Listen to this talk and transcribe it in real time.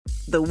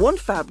the One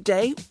Fab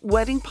Day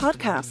Wedding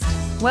Podcast.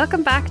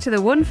 Welcome back to the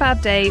One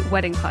Fab Day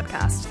Wedding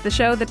Podcast, the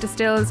show that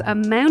distills a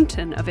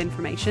mountain of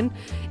information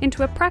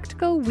into a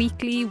practical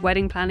weekly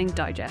wedding planning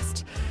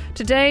digest.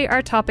 Today,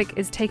 our topic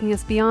is taking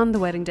us beyond the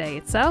wedding day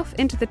itself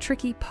into the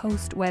tricky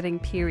post-wedding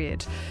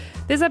period.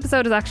 This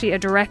episode is actually a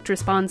direct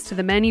response to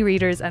the many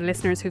readers and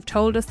listeners who've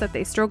told us that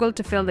they struggled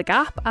to fill the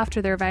gap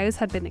after their vows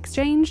had been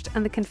exchanged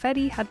and the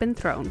confetti had been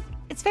thrown.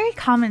 It's very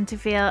common to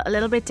feel a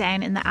little bit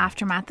down in the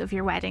aftermath of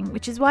your wedding,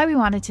 which is why we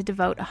wanted to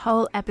devote a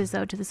whole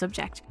episode to the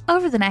subject.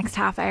 Over the next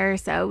half hour or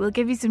so, we'll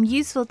give you some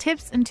useful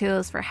tips and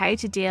tools for how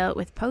to deal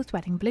with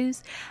post-wedding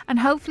blues and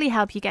hopefully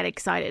help you get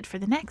excited for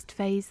the next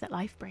phase that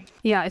life brings.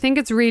 Yeah, I think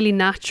it's really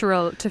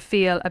natural to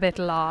feel a bit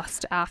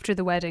lost after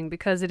the wedding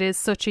because it is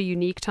such a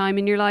unique time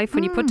in your life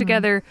when you put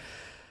together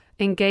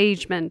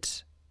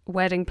engagement,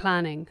 wedding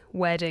planning,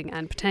 wedding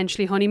and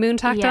potentially honeymoon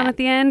tacked on at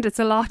the end. It's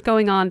a lot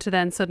going on to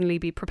then suddenly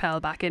be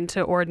propelled back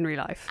into ordinary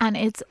life. And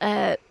it's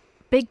a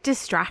big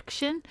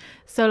distraction.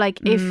 So like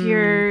if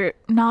you're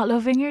not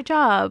loving your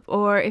job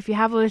or if you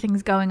have other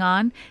things going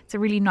on, it's a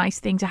really nice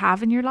thing to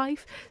have in your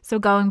life. So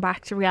going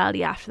back to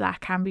reality after that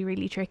can be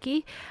really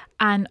tricky.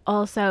 And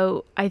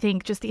also I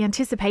think just the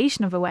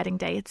anticipation of a wedding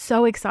day, it's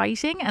so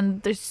exciting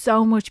and there's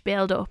so much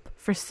build up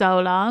for so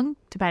long,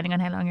 depending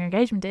on how long your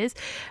engagement is,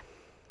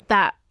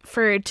 that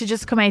for to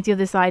just come out the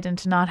other side and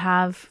to not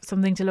have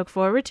something to look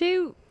forward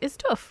to is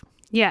tough.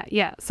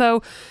 Yeah.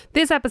 So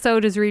this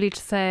episode is really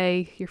to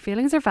say your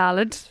feelings are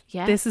valid.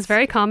 Yes. This is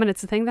very common.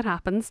 It's a thing that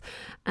happens.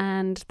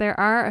 And there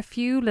are a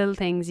few little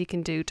things you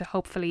can do to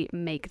hopefully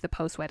make the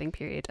post-wedding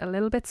period a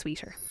little bit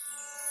sweeter.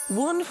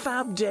 One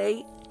Fab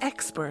Day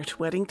Expert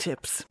Wedding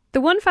Tips.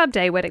 The One Fab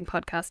Day Wedding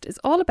Podcast is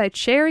all about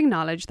sharing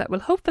knowledge that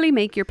will hopefully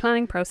make your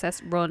planning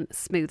process run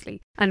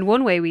smoothly. And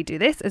one way we do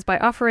this is by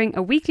offering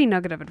a weekly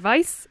nugget of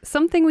advice,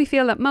 something we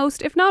feel that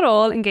most, if not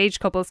all, engaged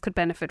couples could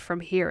benefit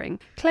from hearing.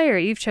 Claire,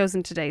 you've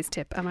chosen today's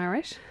tip, am I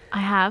right? I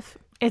have.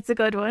 It's a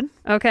good one.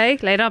 Okay,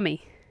 lay it on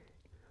me.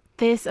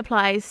 This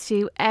applies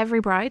to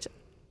every bride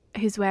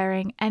who's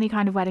wearing any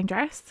kind of wedding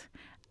dress,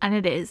 and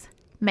it is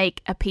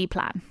make a pee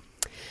plan.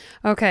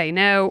 Okay,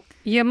 now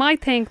you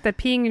might think that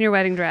peeing in your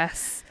wedding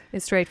dress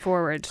is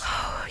straightforward.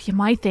 You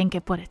might think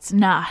it, but it's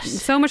not.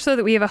 So much so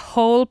that we have a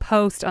whole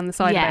post on the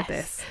side about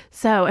this.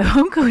 So I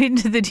won't go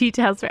into the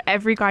details for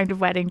every kind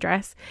of wedding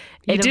dress.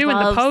 You do in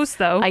the post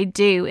though. I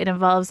do. It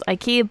involves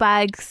IKEA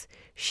bags,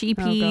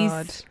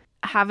 sheepies,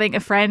 having a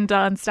friend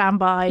on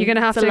standby. You're going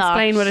to have to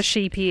explain what a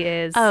sheepie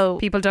is. Oh.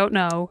 People don't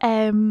know.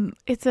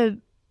 It's a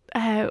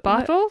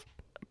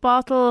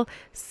Bottle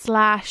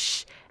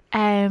slash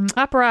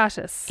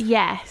apparatus.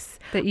 Yes.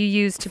 That you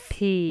use to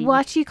pee.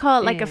 What do you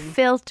call it? Like a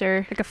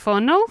filter? Like a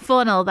funnel?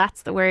 Funnel,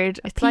 that's the word.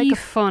 It's like a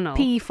funnel.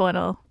 Pee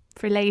funnel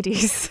for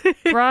ladies.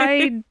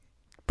 Bride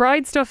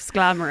stuff's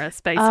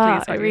glamorous, basically.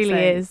 Is what it really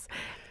saying. is.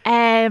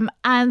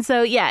 And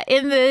so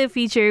in the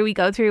feature we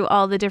go through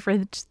all the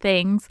different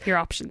things, your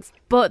options.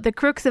 But the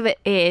crux of it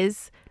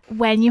is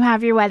when you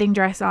have your wedding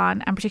dress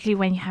on, and particularly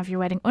when you have your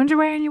wedding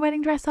underwear and your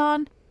wedding dress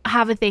on,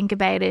 have a think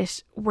about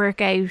it,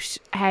 work out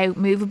how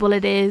movable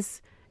it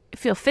is.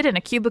 If you'll fit in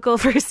a cubicle,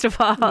 first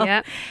of all.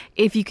 Yeah.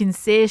 If you can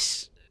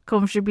sit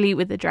comfortably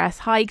with the dress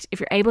hiked, if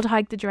you're able to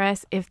hike the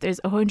dress, if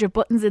there's 100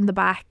 buttons in the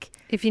back.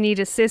 If you need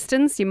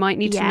assistance, you might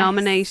need to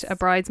nominate a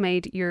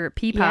bridesmaid your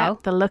pee pal. Yeah,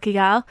 the lucky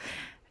gal.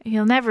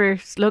 You'll never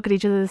look at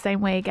each other the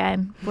same way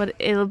again, but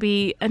it'll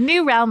be a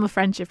new realm of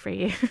friendship for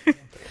you.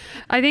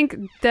 I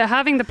think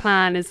having the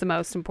plan is the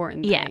most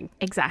important thing. Yeah,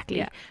 exactly.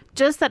 Yeah.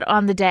 Just that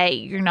on the day,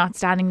 you're not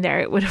standing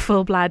there with a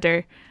full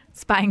bladder,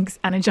 Spanx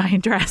and a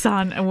giant dress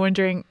on and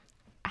wondering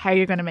how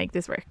you're going to make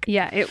this work.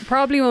 Yeah, it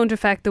probably won't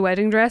affect the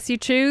wedding dress you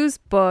choose,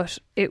 but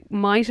it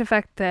might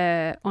affect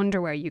the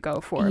underwear you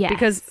go for. Yes.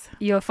 Because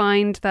you'll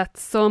find that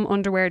some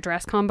underwear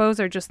dress combos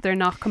are just, they're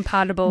not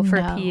compatible for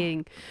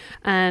peeing.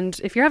 And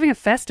if you're having a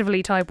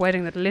festively type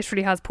wedding that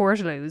literally has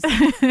portaloos,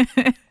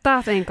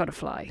 that ain't gonna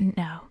fly.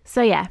 No.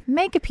 So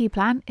make a pee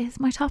plan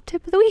is my top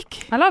tip of the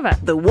week. I love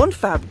it. The One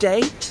Fab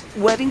Day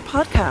Wedding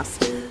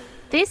Podcast.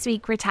 This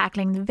week we're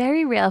tackling the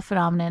very real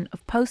phenomenon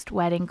of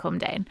post-wedding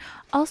comedown,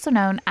 also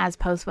known as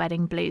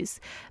post-wedding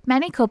blues.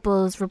 Many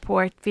couples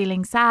report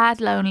feeling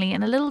sad, lonely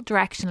and a little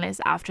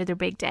directionless after their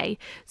big day,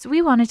 so we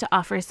wanted to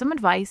offer some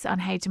advice on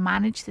how to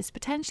manage this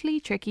potentially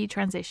tricky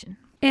transition.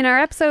 In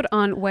our episode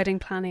on wedding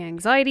planning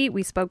anxiety,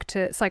 we spoke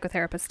to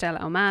psychotherapist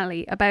Stella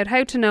O'Malley about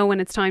how to know when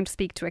it's time to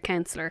speak to a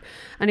counsellor.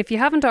 And if you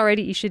haven't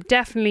already, you should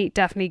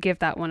definitely give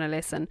that one a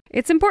listen.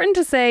 It's important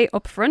to say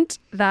upfront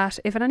that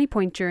if at any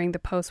point during the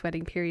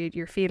post-wedding period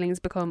your feelings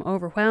become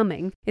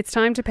overwhelming, it's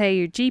time to pay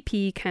your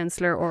GP,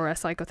 counsellor or a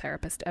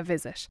psychotherapist a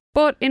visit.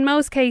 But in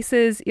most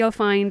cases, you'll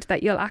find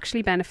that you'll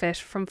actually benefit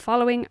from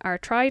following our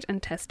tried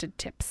and tested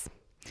tips.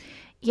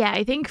 Yeah,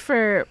 I think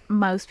for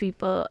most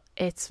people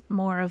it's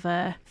more of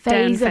a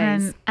phase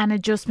and an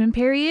adjustment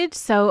period.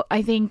 So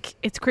I think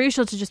it's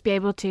crucial to just be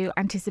able to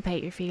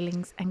anticipate your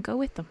feelings and go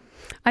with them.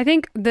 I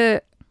think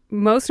the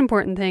most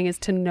important thing is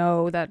to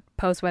know that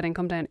post-wedding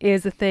come down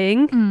is a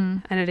thing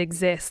and it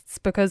exists,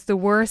 because the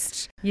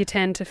worst you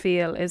tend to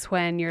feel is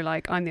when you're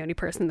like, I'm the only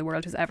person in the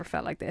world who's ever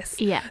felt like this.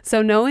 Yeah.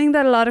 So knowing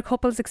that a lot of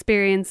couples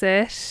experience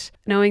it,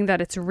 knowing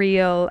that it's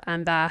real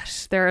and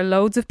that there are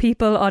loads of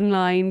people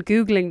online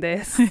Googling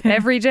this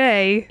every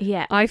day.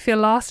 Yeah. I feel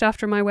lost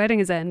after my wedding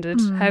has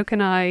ended. How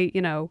can I,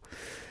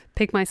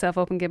 pick myself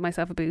up and give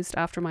myself a boost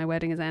after my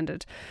wedding has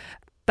ended?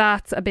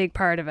 That's a big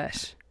part of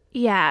it.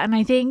 Yeah, and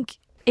I think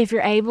if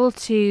you're able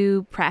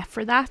to prep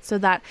for that, so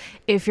that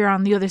if you're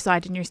on the other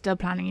side and you're still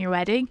planning your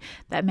wedding,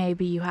 that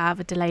maybe you have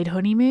a delayed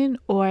honeymoon,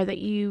 or that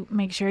you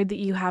make sure that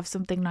you have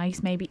something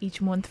nice maybe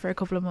each month for a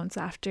couple of months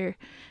after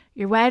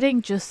your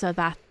wedding, just so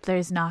that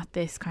there's not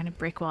this kind of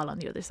brick wall on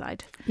the other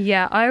side.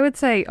 Yeah, I would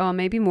say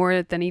maybe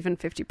more than even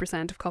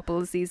 50% of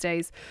couples these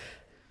days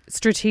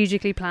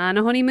strategically plan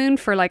a honeymoon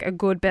for like a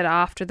good bit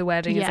after the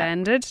wedding is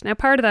ended. Now,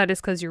 part of that is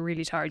because you're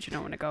really tired, you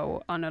don't want to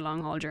go on a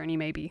long haul journey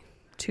maybe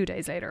 2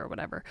 days later or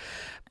whatever,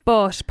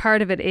 but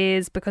part of it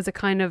is because it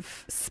kind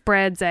of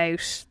spreads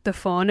out the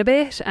fun a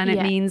bit, and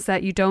it means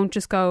that you don't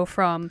just go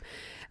from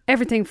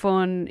everything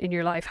fun in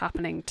your life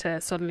happening to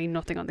suddenly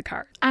nothing on the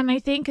card. And I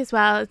think as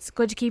well, it's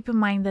good to keep in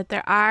mind that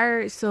there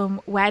are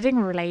some wedding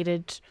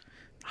related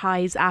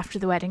highs after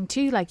the wedding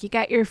too. Like you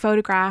get your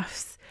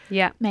photographs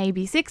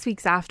maybe 6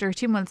 weeks after,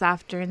 2 months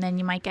after, and then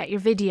you might get your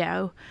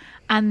video,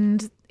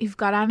 and you've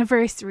got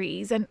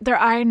anniversaries, and there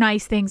are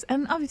nice things,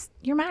 and obviously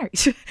you're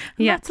married.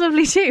 That's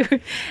lovely too.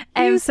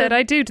 You said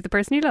I do to the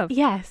person you love.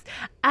 Yes.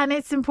 And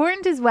it's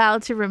important as well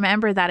to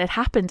remember that it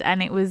happened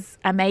and it was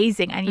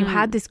amazing and you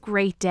had this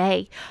great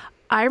day.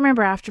 I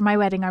remember after my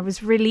wedding, I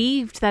was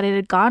relieved that it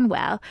had gone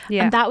well.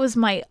 Yeah. And that was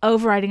my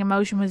overriding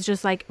emotion, was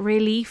just like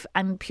relief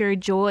and pure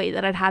joy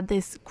that I'd had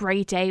this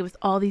great day with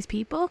all these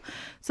people.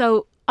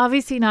 So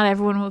obviously not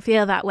everyone will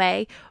feel that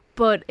way,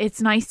 but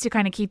it's nice to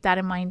kind of keep that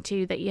in mind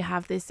too, that you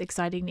have this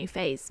exciting new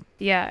phase.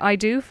 Yeah, I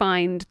do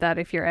find that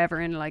if you're ever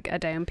in like a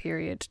down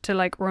period, to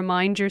like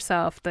remind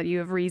yourself that you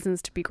have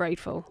reasons to be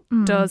grateful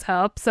does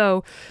help.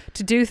 So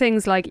to do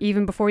things like,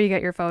 even before you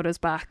get your photos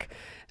back,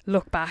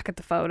 look back at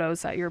the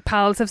photos that your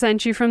pals have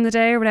sent you from the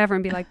day or whatever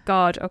and be like,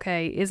 God,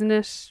 okay, isn't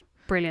it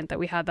brilliant that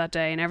we had that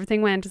day and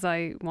everything went as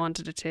I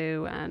wanted it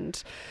to,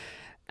 and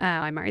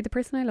I married the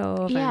person I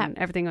love and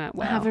everything went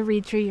well. Have a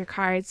read through your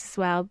cards as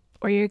well,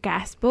 or your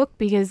guest book,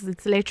 because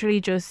it's literally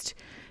just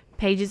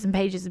pages and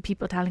pages of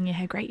people telling you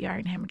how great you are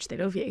and how much they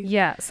love you.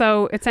 Yeah,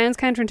 so it sounds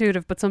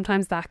counterintuitive, but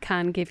sometimes that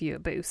can give you a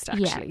boost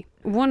actually.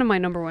 One of my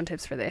number one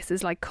tips for this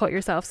is like cut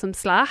yourself some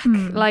slack.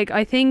 Like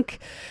I think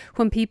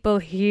when people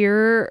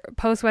hear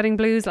post-wedding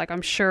blues, like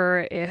I'm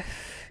sure if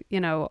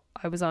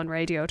I was on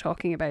radio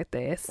talking about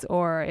this,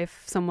 or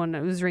if someone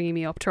was ringing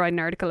me up to write an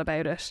article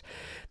about it,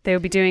 they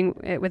would be doing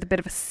it with a bit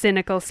of a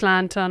cynical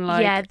slant on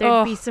like,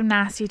 there'd be some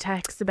nasty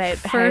texts about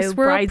how first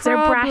brides are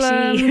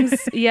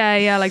bratty.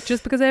 yeah, like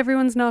just because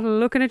everyone's not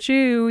looking at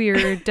you,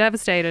 you're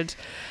devastated.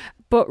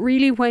 But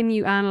really, when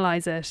you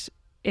analyse it,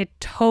 it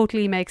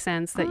totally makes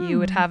sense that you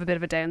would have a bit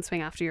of a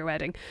downswing after your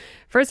wedding.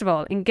 First of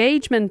all,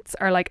 engagements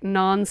are like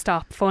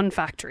non-stop fun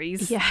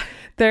factories. Yeah.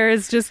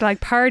 There's just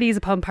like parties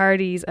upon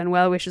parties and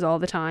well wishes all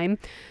the time.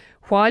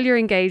 While you're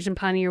engaged and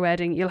planning your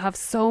wedding, you'll have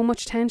so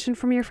much tension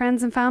from your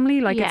friends and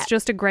family. Like it's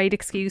just a great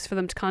excuse for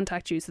them to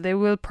contact you. So they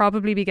will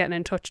probably be getting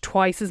in touch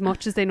twice as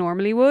much as they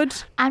normally would.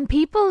 And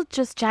people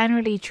just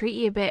generally treat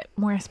you a bit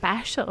more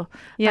special.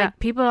 Yeah. Like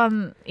people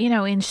on,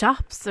 in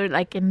shops or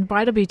like in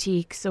bridal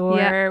boutiques,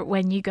 or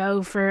when you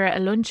go for a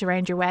lunch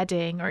around your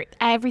wedding or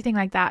everything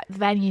like that,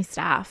 venue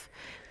staff,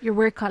 your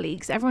work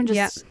colleagues, everyone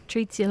just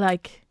treats you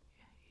like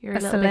you're a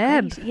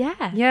celeb.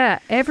 Yeah,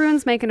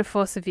 everyone's making a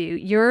fuss of you.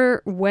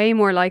 You're way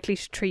more likely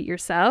to treat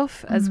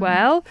yourself as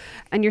well,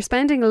 and you're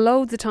spending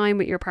loads of time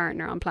with your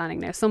partner on planning.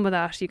 Now some of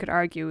that you could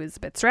argue is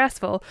a bit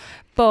stressful,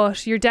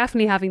 but you're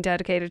definitely having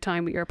dedicated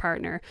time with your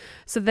partner.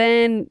 So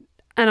then,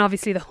 and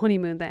obviously the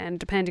honeymoon then,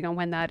 depending on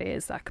when that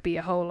is, that could be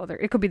a whole other,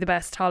 it could be the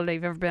best holiday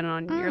you've ever been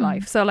on in your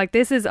life. So like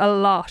this is a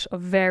lot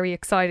of very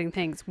exciting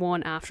things,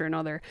 one after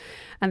another.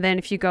 And then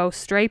if you go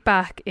straight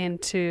back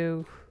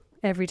into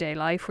everyday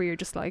life where you're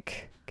just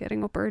like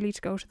getting up early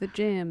to go to the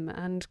gym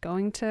and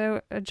going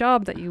to a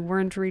job that you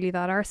weren't really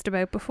that arsed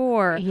about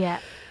before. Yeah.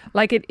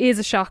 Like it is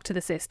a shock to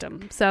the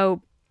system. So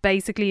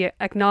basically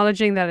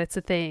acknowledging that it's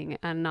a thing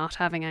and not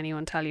having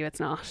anyone tell you it's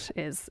not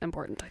is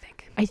important, I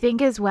think. I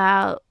think as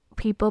well,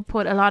 people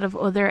put a lot of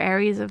other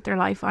areas of their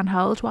life on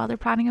hold while they're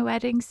planning a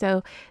wedding.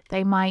 So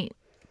they might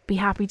be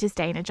happy to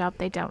stay in a job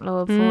they don't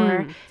love,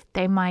 or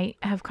they might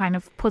have kind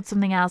of put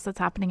something else that's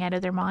happening out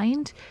of their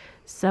mind.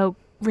 So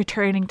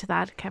returning to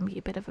that can be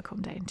a bit of a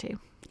come down too.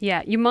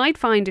 Yeah, you might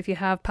find if you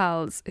have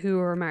pals who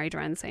are married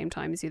around the same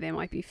time as you, they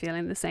might be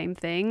feeling the same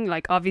thing.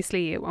 Like,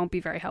 obviously, it won't be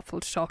very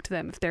helpful to talk to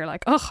them if they're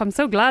like, oh, I'm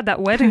so glad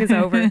that wedding is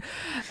over.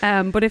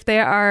 But if they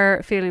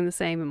are feeling the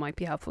same, it might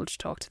be helpful to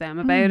talk to them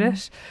about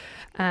it.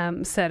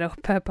 Set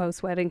up a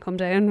post-wedding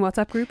Comedown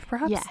WhatsApp group,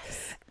 perhaps.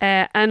 Yes.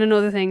 And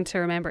another thing to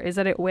remember is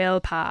that it will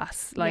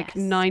pass. Like,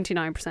 Yes.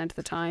 99% of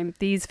the time,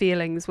 these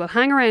feelings will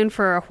hang around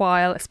for a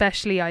while,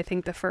 especially, I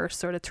think, the first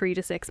sort of 3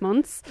 to 6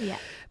 months. Yeah.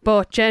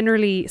 But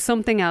generally,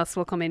 something else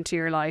will come into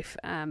your life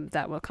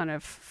that will kind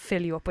of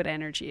fill you up with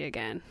energy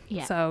again.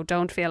 Yeah. So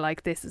don't feel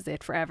like this is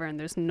it forever and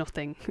there's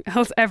nothing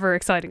else ever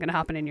exciting going to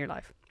happen in your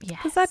life. Yes.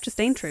 Because that just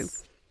ain't true.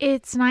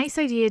 It's a nice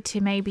idea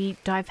to maybe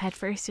dive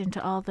headfirst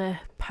into all the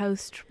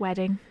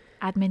post-wedding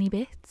admin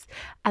bits.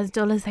 As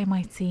dull as they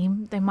might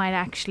seem, they might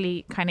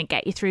actually kind of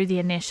get you through the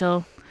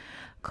initial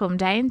come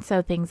down.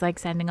 So things like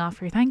sending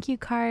off your thank you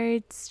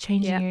cards,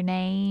 changing your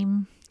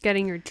name,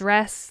 getting your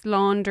dress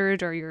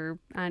laundered or your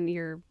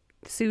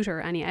suit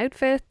or any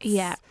outfits.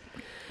 Yeah.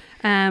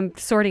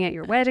 Sorting out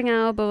your wedding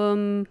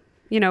album,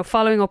 you know,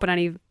 following up on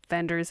any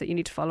vendors that you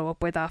need to follow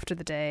up with after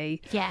the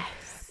day.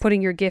 Yes.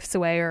 Putting your gifts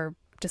away or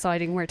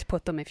deciding where to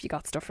put them if you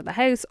got stuff for the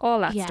house, all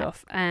that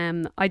stuff.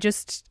 I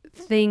just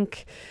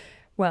think,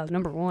 well,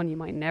 number one, you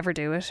might never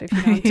do it if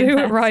you don't do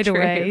it right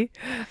away.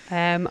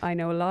 I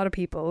know a lot of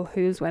people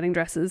whose wedding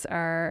dresses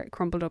are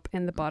crumpled up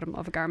in the bottom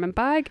of a garment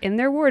bag in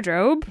their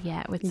wardrobe.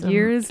 Yeah, with some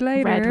years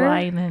later, red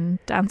wine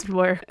and dance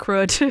floor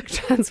crud.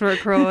 Dance floor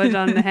crud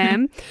on the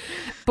hem.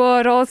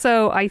 But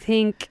also, I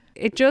think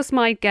it just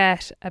might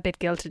get a bit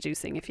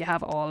guilt-inducing if you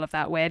have all of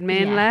that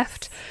wedding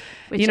left.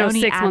 Which, you know,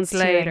 only 6 adds months to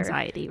later,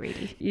 anxiety,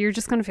 really. You're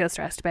just going to feel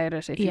stressed about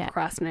it if you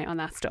procrastinate on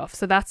that stuff.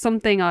 So that's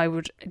something I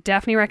would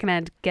definitely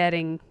recommend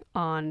getting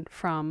on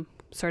from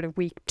sort of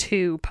week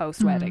 2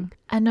 post-wedding.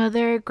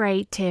 Another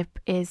great tip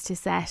is to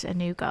set a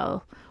new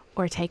goal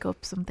or take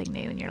up something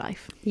new in your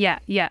life.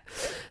 Yeah.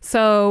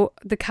 So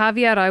the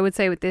caveat I would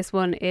say with this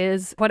one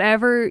is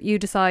whatever you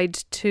decide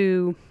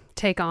to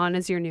take on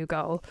as your new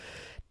goal,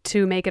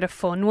 to make it a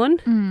fun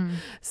one.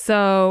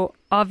 So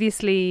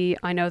obviously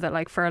I know that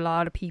like for a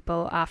lot of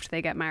people after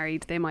they get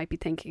married, they might be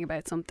thinking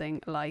about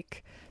something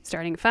like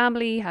starting a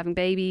family, having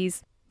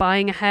babies,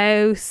 buying a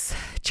house,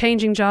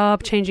 changing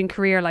job, changing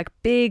career, like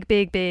big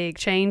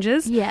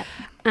changes. Yeah.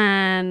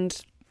 And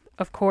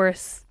of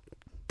course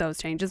those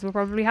changes will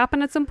probably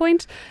happen at some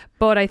point.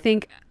 But I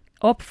think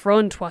up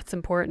front what's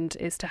important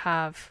is to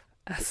have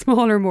a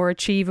smaller, more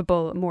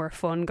achievable, more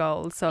fun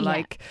goal. So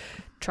like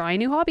try a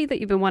new hobby that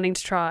you've been wanting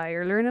to try,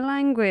 or learn a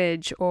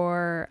language,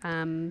 or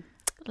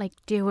like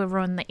do a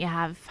run that you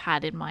have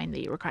had in mind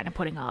that you were kind of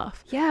putting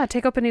off. Yeah,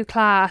 take up a new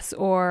class,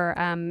 or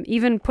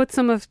even put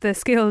some of the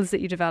skills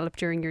that you developed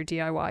during your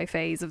DIY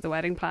phase of the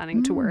wedding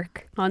planning to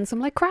work on some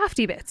like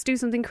crafty bits. Do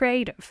something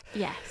creative.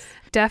 Yes.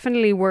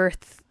 Definitely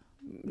worth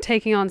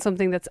taking on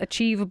something that's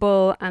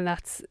achievable and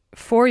that's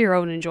for your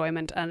own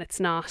enjoyment, and it's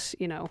not,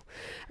 you know,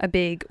 a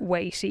big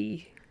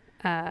weighty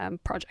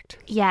project.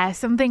 Yeah,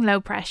 something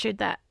low pressure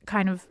that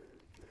kind of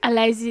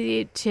allows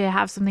you to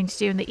have something to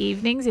do in the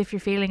evenings if you're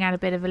feeling at a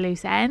bit of a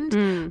loose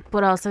end,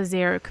 but also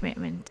zero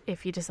commitment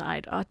if you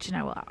decide, oh, do you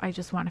know what, I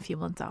just want a few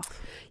months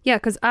off. Yeah,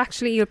 because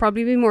actually you'll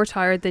probably be more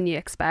tired than you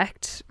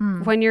expect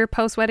when you're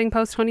post-wedding,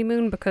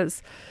 post-honeymoon,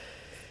 because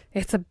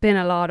it's been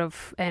a lot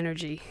of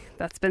energy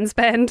that's been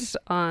spent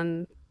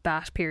on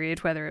that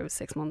period, whether it was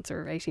 6 months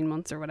or 18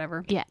 months or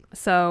whatever. Yeah.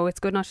 So it's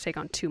good not to take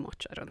on too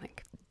much, I don't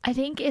think. I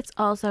think it's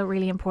also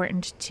really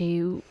important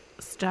to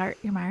start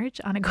your marriage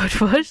on a good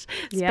foot.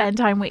 Spend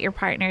time with your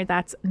partner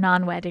that's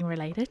non-wedding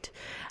related,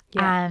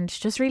 and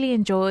just really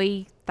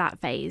enjoy that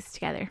phase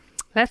together.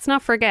 Let's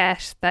not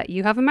forget that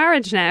you have a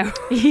marriage now.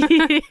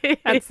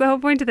 That's the whole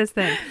point of this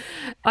thing.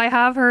 I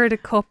have heard a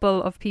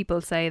couple of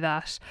people say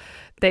that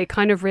they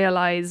kind of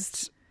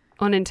realised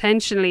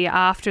unintentionally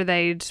after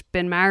they'd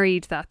been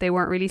married that they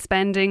weren't really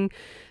spending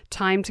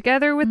time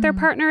together with their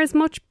partner as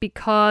much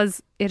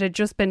because it had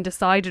just been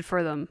decided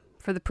for them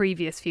for the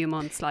previous few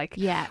months. Like,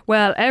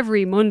 well,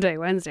 every Monday,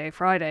 Wednesday,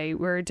 Friday,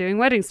 we're doing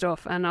wedding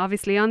stuff. And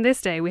obviously on this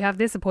day, we have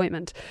this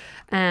appointment.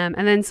 And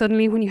then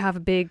suddenly when you have a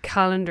big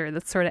calendar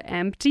that's sort of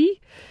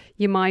empty,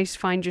 you might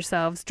find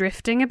yourselves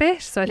drifting a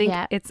bit. So I think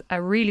it's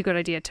a really good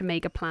idea to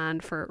make a plan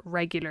for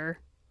regular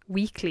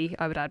weekly,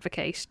 I would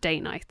advocate,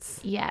 date nights.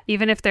 Yeah.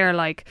 Even if they're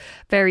like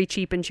very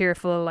cheap and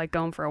cheerful, like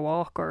going for a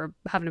walk or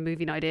having a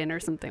movie night in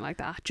or something like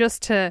that,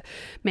 just to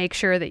make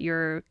sure that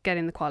you're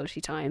getting the quality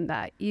time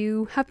that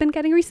you have been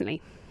getting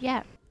recently.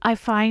 Yeah. I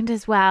find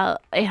as well,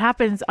 it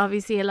happens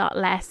obviously a lot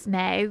less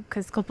now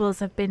because couples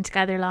have been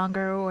together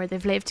longer or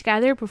they've lived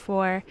together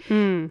before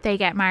they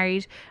get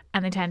married,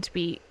 and they tend to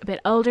be a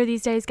bit older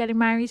these days getting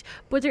married.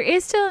 But there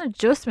is still an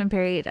adjustment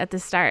period at the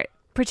start,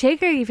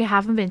 particularly if you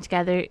haven't been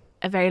together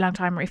a very long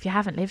time or if you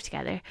haven't lived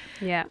together.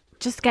 Yeah.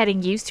 Just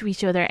getting used to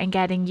each other and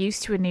getting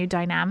used to a new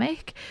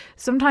dynamic.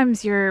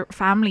 Sometimes your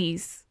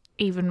families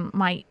even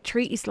might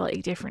treat you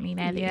slightly differently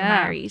now that you're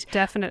married.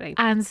 Definitely.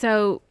 And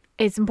so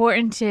it's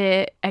important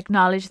to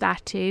acknowledge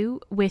that too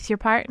with your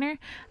partner,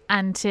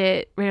 and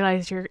to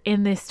realise you're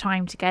in this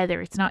time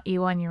together. It's not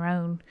you on your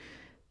own.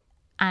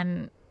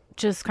 And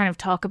just kind of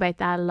talk about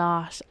that a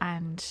lot,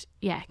 and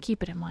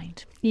keep it in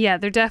mind. Yeah,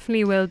 there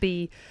definitely will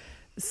be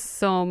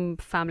some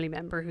family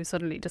member who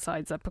suddenly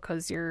decides that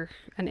because you're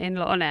an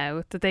in-law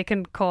now, that they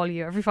can call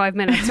you every 5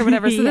 minutes or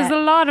whatever. So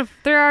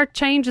there are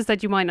changes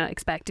that you might not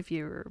expect if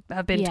you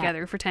have been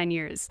together for 10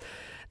 years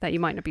that you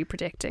might not be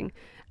predicting.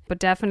 But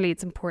definitely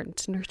it's important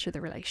to nurture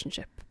the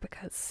relationship,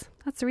 because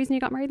that's the reason you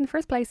got married in the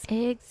first place.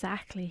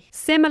 Exactly.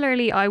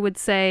 Similarly, I would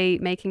say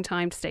making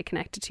time to stay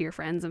connected to your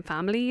friends and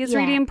family is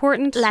really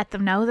important. Let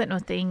them know that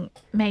nothing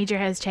major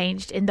has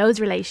changed in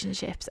those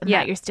relationships, and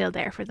that you're still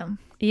there for them.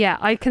 Yeah,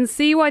 I can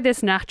see why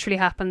this naturally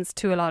happens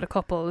to a lot of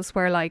couples,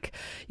 where like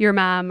your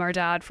mum or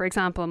dad, for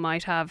example,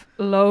 might have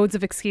loads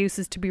of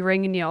excuses to be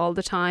ringing you all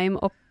the time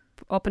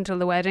up until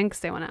the wedding, because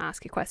they want to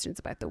ask you questions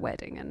about the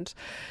wedding and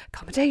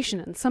accommodation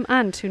and some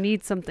aunt who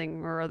needs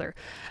something or other.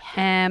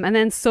 And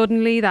then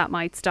suddenly that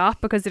might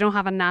stop because they don't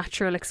have a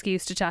natural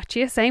excuse to chat to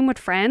you. Same with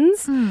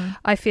friends.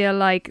 I feel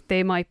like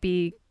they might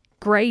be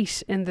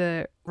great in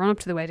the run up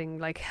to the wedding,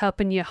 like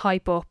helping you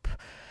hype up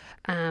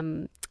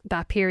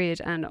that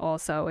period, and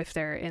also if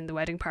they're in the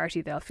wedding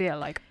party, they'll feel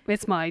like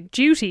it's my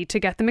duty to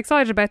get them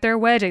excited about their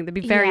wedding. They'll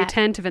be very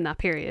attentive in that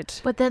period.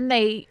 But then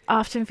they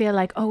often feel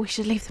like, oh, we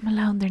should leave them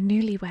alone, they're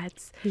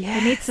newlyweds,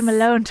 they need some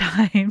alone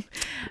time,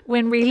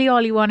 when really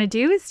all you want to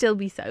do is still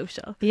be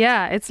social.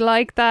 Yeah, it's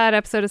like that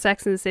episode of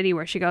Sex and the City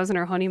where she goes on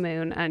her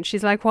honeymoon and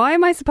she's like, why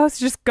am I supposed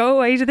to just go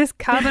away to this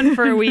cabin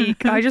for a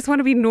week? I just want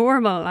to be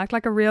normal, act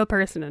like a real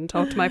person and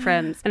talk to my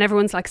friends. And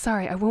everyone's like,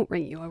 sorry, I won't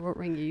ring you,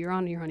 you're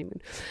on your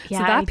honeymoon. So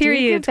that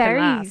period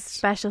very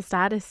special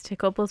status to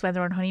couples when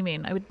they're on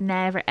honeymoon. I would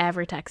never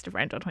ever text a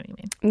friend on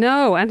honeymoon.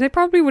 No, and they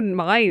probably wouldn't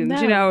mind,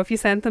 you know, if you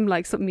sent them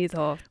like something you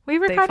thought we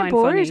were kind of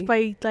bored funny.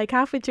 By like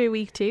halfway through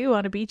week 2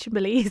 on a beach in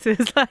Belize. It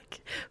was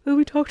like, will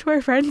we talk to our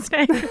friends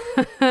now?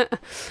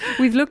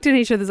 We've looked in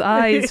each other's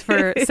eyes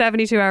for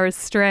 72 hours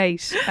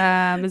straight. Is there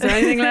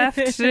anything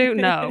left to do?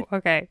 No.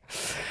 Okay.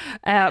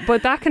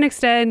 But that can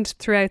extend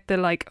throughout the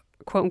like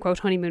quote unquote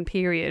honeymoon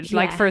period,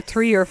 like for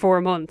 3 or 4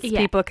 months.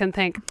 People can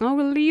think, oh,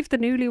 we'll leave the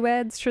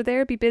newlyweds, sure,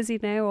 they'll be busy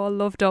now, all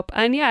loved up.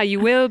 And you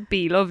will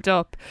be loved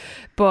up,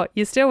 but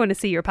you still want to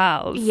see your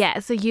pals.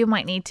 So you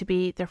might need to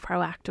be the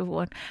proactive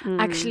one.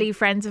 Actually,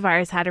 friends of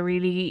ours had a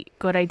really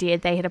good idea.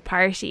 They had a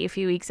party a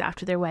few weeks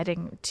after their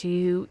wedding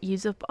to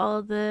use up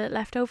all the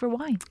leftover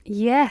wine.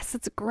 Yes,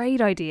 it's a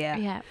great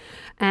idea.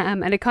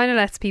 And it kind of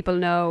lets people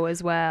know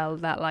as well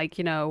that, like,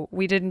 you know,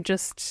 we didn't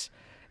just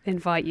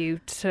invite you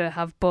to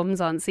have bums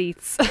on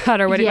seats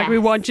at our wedding. Like, we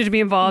want you to be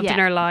involved in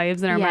our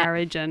lives and our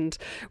marriage, and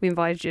we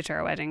invited you to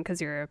our wedding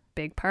because you're a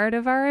big part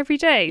of our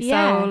everyday.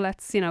 So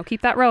let's, you know,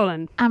 keep that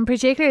rolling. And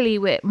particularly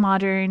with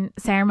modern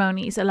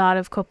ceremonies, a lot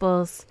of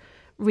couples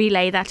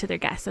relay that to their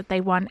guests, that they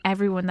want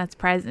everyone that's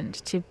present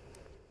to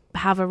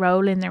have a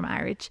role in their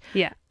marriage.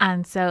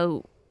 And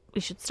so we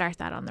should start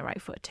that on the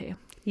right foot too.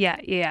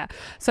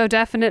 So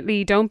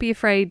definitely don't be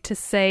afraid to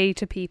say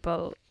to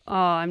people, oh,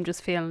 I'm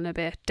just feeling a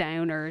bit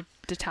down or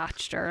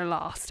detached or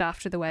lost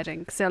after the wedding,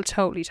 because they'll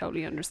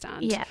totally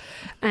understand.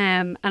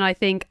 And I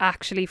think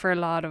actually for a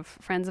lot of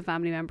friends and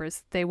family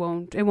members, it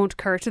won't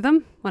occur to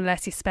them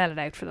unless you spell it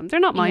out for them. They're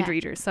not mind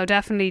readers, so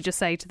definitely just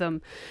say to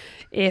them,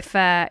 if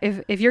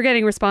you're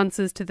getting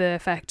responses to the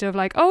effect of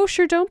like, oh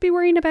sure, don't be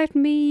worrying about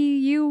me,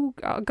 you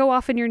go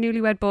off in your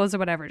newlywed buzz or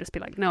whatever, just be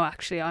like, no,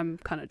 actually I'm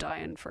kind of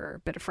dying for a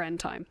bit of friend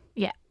time.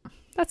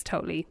 That's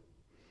totally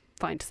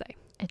fine to say.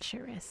 It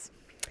sure is.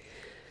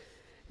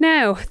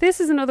 Now,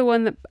 this is another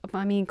one that,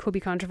 I mean, could be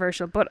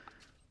controversial, but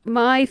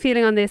my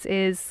feeling on this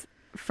is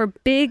for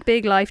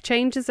big life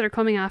changes that are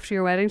coming after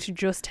your wedding to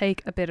just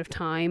take a bit of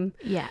time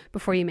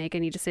before you make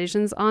any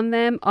decisions on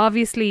them.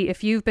 Obviously,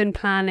 if you've been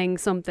planning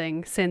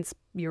something since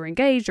you were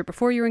engaged or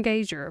before you were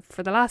engaged or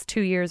for the last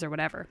 2 years or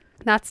whatever,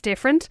 that's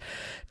different.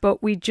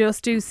 But we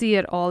just do see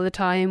it all the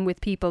time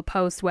with people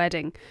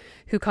post-wedding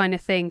who kind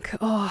of think,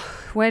 oh,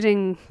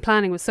 wedding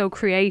planning was so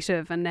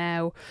creative and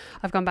now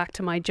I've gone back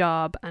to my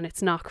job and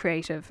it's not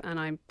creative and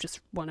I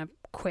just want to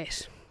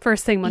quit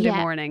first thing Monday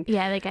morning.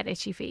 They get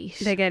itchy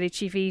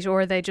feet.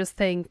 Or they just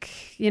think,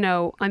 you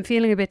know, I'm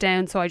feeling a bit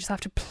down, so I just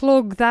have to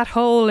plug that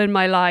hole in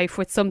my life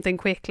with something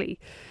quickly.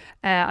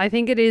 I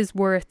think it is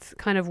worth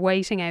kind of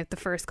waiting out the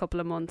first couple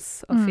of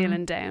months of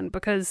feeling down,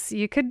 because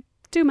you could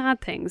do mad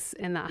things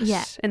in that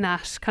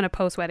kind of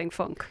post-wedding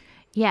funk.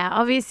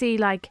 Obviously,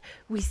 like,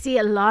 we see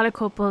a lot of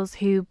couples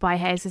who buy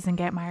houses and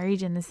get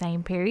married in the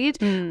same period,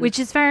 which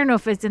is fair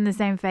enough. It's in the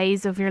same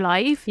phase of your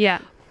life.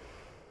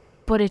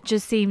 But it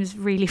just seems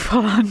really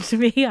full on to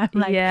me. I'm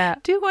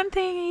like, do one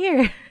thing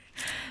a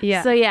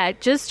year. So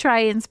just try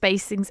and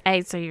space things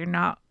out so you're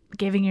not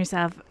giving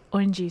yourself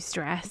undue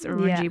stress or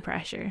undue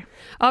pressure.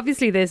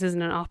 Obviously, this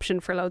isn't an option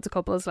for loads of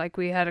couples. Like,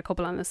 we had a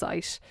couple on the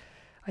site,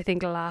 I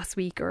think last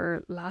week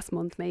or last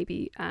month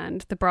maybe,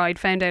 and the bride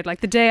found out like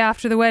the day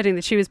after the wedding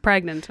that she was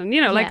pregnant, and you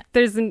know, like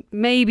there's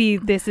maybe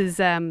this is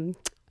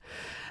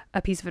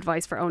a piece of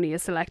advice for only a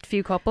select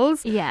few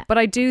couples. Yeah. But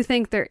I do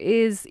think there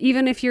is,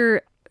 even if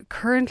you're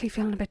currently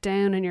feeling a bit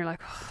down and you're like,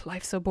 oh,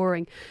 life's so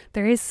boring,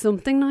 there is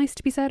something nice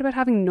to be said about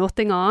having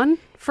nothing on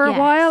for a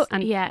while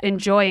and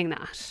enjoying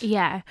that.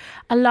 Yeah.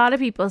 A lot of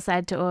people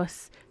said to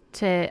us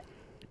to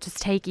just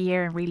take a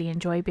year and really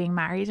enjoy being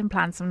married and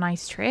plan some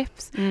nice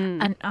trips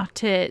and not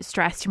to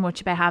stress too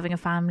much about having a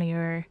family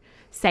or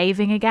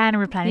saving again and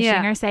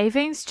replenishing our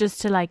savings,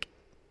 just to like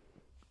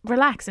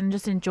relax and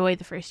just enjoy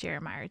the first year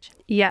of marriage.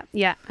 Yeah.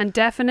 And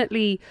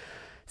definitely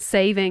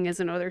saving is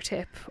another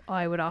tip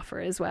I would offer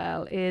as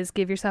well, is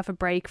give yourself a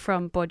break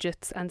from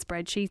budgets and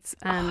spreadsheets.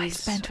 And I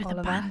spent with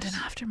abandon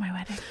after my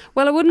wedding.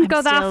 Well, I wouldn't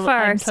go that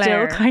far, I'm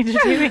Claire. still kind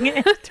of doing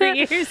it 3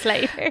 years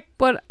later.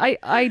 But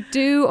I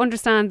do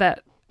understand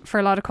that for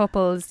a lot of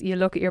couples, you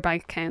look at your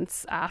bank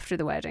accounts after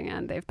the wedding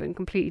and they've been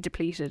completely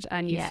depleted,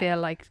 and you feel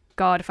like,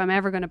 God, if I'm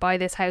ever going to buy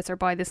this house or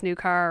buy this new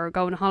car or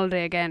go on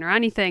holiday again or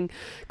anything,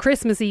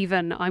 Christmas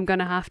even, I'm going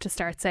to have to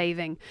start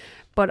saving.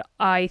 But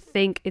I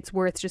think it's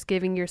worth just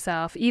giving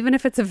yourself, even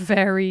if it's a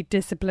very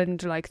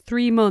disciplined, like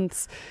 3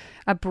 months,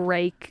 a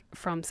break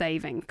from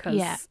saving.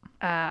 Because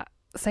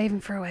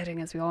saving for a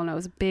wedding, as we all know,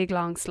 is a big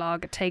long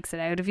slog. It takes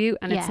it out of you,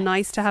 and it's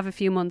nice to have a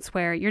few months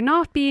where you're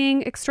not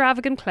being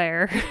extravagant,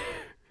 Claire.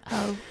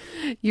 Oh,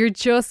 you're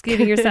just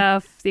giving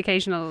yourself the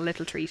occasional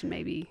little treat, and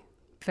maybe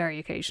very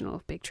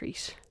occasional big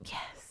treat.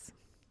 Yes,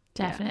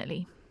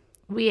 definitely.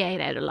 We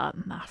ate out a lot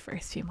in that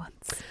first few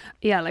months.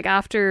 Yeah, like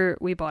after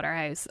we bought our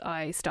house,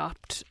 I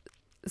stopped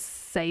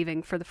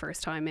saving for the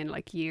first time in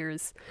like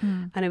years,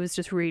 and it was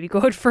just really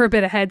good for a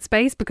bit of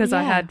headspace, because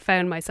I had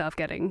found myself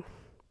getting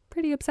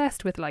pretty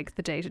obsessed with like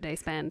the day-to-day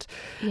spend.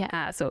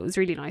 So it was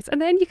really nice,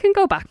 and then you can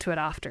go back to it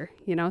after,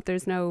 you know.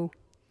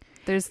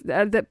 There's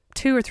the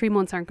 2 or 3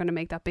 months aren't going to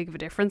make that big of a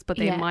difference, but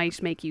they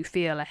might make you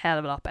feel a hell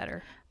of a lot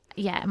better.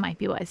 Yeah, it might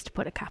be wise to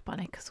put a cap on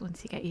it, because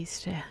once you get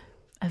used to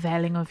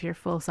availing of your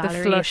full salary,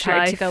 the flush it's hard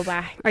life. to go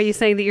back. Are you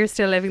saying that you're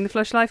still living the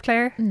flush life,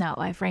 Claire? No,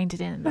 I've reined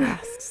it in the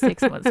last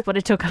 6 months, but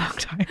it took a long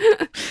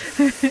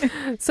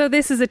time. So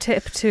this is a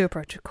tip to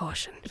approach with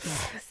caution.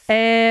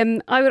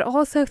 Yes. I would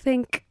also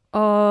think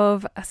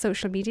of a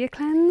social media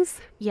cleanse.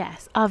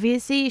 Yes,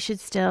 obviously you should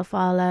still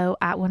follow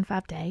at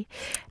 @OneFabDay.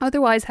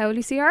 Otherwise, how will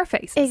you see our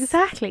faces?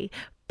 Exactly.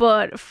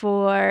 But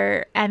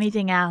for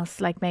anything else,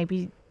 like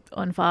maybe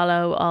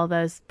unfollow all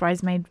those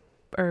bridesmaid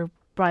or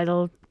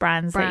bridal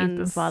brands that you've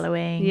been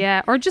following.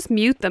 Yeah, or just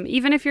mute them.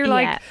 Even if you're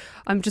like,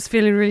 I'm just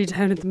feeling really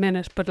down at the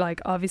minute, but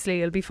like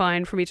obviously it'll be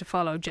fine for me to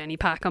follow Jenny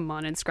Packham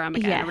on Instagram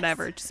again or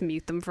whatever. Just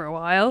mute them for a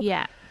while.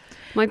 Yeah.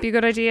 Might be a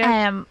good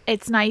idea.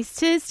 It's nice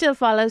to still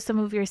follow some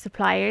of your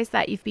suppliers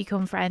that you've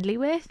become friendly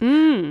with,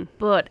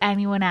 but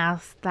anyone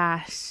else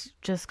that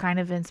just kind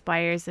of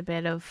inspires a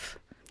bit of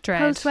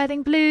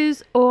post-wedding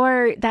blues,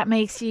 or that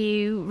makes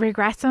you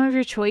regret some of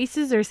your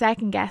choices or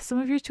second guess some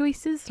of your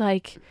choices,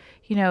 like,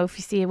 you know, if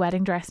you see a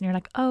wedding dress and you're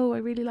like, oh, I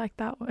really like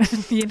that one.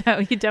 You know,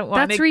 you don't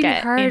want to that's really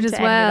get hard into as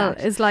well.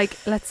 Is like,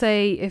 let's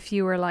say if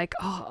you were like,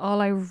 oh, all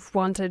I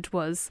wanted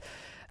was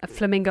a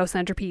flamingo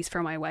centerpiece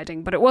for my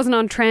wedding, but it wasn't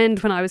on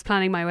trend when I was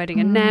planning my wedding,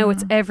 and now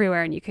it's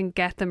everywhere and you can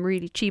get them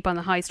really cheap on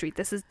the high street.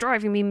 This is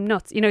driving me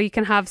nuts. You know, you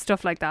can have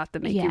stuff like that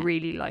make you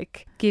really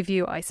like, give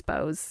you, I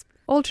suppose,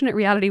 alternate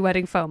reality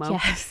wedding FOMO.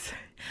 Yes.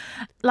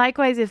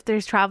 Likewise, if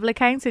there's travel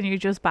accounts and you're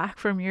just back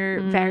from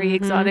your very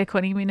exotic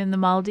honeymoon in the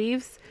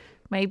Maldives,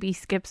 maybe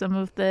skip some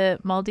of the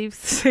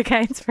Maldives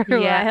accounts for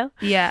a while.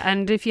 Yeah,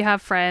 and if you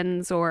have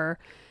friends or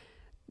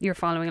you're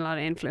following a lot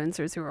of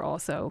influencers who are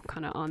also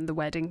kind of on the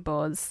wedding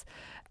buzz,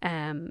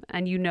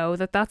 and you know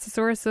that that's a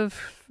source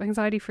of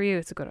anxiety for you,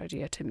 it's a good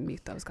idea to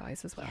mute those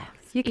guys as well.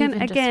 Yes, you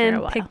can again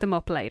pick them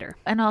up later.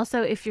 And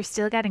also, if you're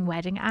still getting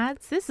wedding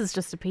ads, this is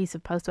just a piece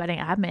of post-wedding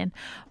admin,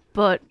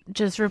 but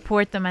just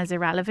report them as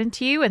irrelevant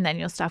to you, and then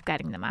you'll stop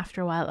getting them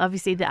after a while.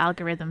 Obviously the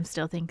algorithm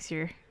still thinks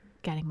you're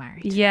getting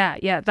married.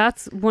 Yeah,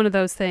 that's one of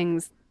those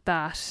things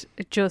that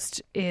it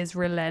just is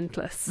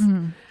relentless.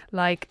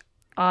 Like,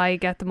 I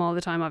get them all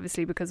the time,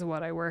 obviously, because of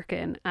what I work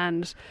in,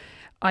 and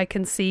I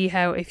can see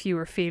how if you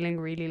were feeling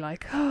really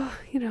like, oh,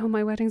 you know,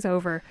 my wedding's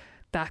over,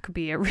 that could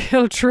be a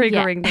real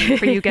triggering thing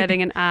for you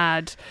getting an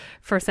ad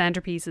for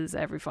centerpieces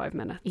every 5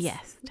 minutes.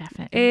 Yes,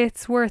 definitely.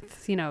 It's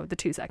worth, you know, the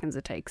 2 seconds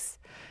it takes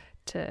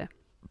to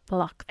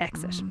block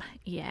exit.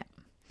 Yeah.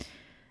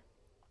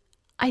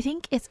 I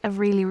think it's a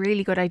really,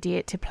 really good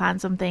idea to plan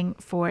something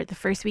for the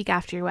first week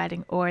after your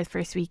wedding or the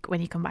first week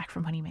when you come back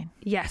from honeymoon.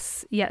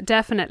 Yes, yeah,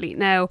 definitely.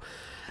 Now,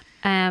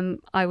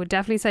 I would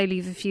definitely say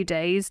leave a few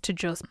days to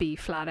just be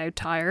flat out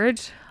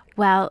tired.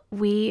 Well,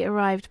 we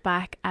arrived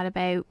back at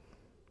about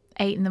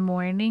 8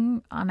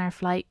 a.m. on our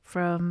flight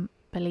from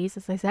Belize,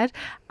 as I said,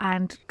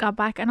 and got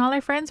back, and all our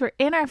friends were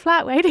in our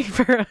flat waiting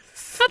for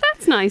us. Oh,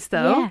 that's nice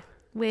though. Yeah,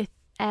 with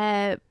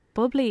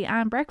bubbly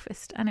and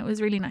breakfast, and it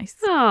was really nice.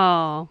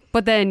 Oh,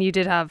 but then you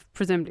did have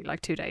presumably like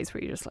 2 days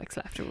where you just like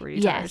slept over.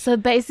 Yeah, so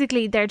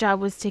basically their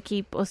job was to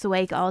keep us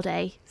awake all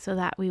day so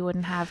that we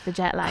wouldn't have the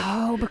jet lag.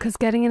 Oh, because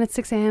getting in at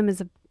 6 a.m. is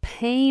a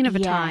pain of a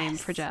time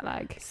for jet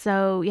lag.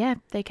 So yeah,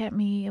 they kept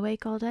me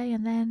awake all day,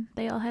 and then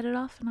they all headed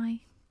off and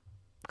I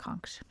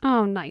conked.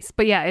 Oh, nice.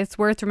 But yeah, it's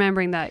worth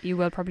remembering that you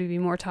will probably be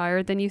more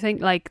tired than you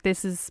think. Like,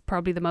 this is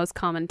probably the most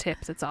common tip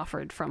that's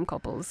offered from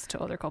couples to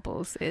other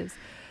couples is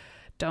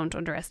don't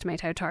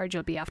underestimate how tired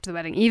you'll be after the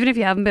wedding. Even if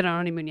you haven't been on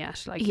honeymoon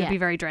yet, like you'll be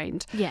very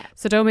drained. Yeah.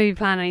 So don't maybe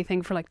plan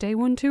anything for like day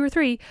 1, 2 or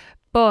 3.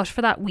 But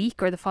for that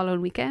week or the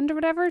following weekend or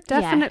whatever,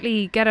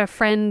 definitely get a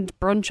friend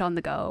brunch on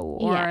the go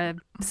or a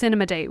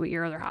cinema date with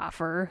your other half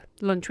or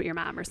lunch with your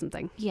mum or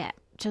something. Yeah,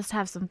 just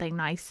have something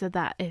nice so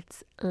that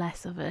it's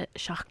less of a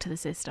shock to the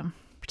system.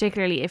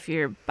 Particularly if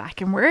you're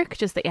back in work,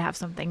 just that you have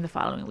something the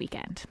following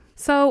weekend.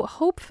 So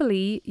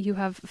hopefully you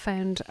have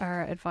found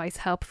our advice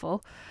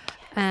helpful.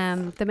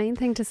 The main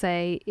thing to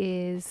say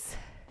is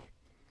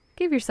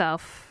give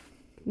yourself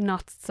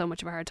not so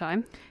much of a hard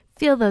time.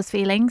 Feel those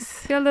feelings.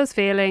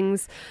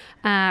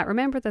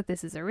 Remember that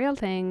this is a real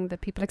thing that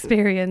people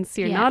experience.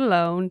 You're not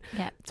alone.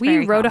 Yeah,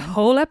 we wrote a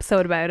whole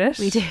episode about it.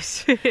 We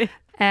did.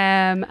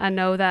 And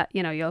know that,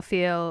 you know, you'll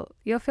feel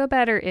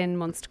better in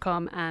months to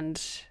come,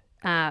 and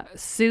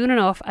soon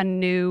enough a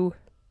new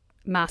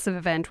massive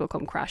event will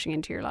come crashing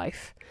into your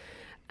life.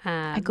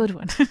 A good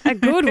one. A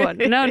good one.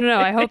 No.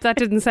 I hope that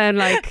didn't sound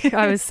like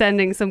I was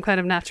sending some kind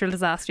of natural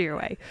disaster your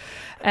way.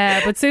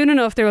 But soon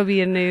enough there will be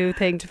a new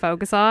thing to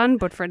focus on.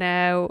 But for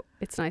now,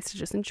 it's nice to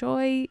just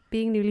enjoy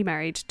being newly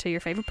married to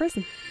your favourite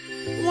person.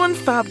 One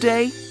fab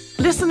day.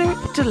 Listener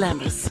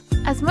dilemmas.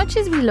 As much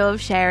as we love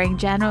sharing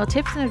general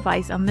tips and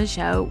advice on the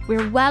show,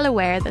 we're well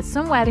aware that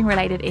some wedding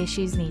related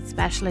issues need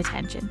special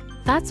attention.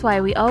 That's why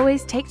we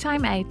always take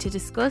time out to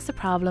discuss a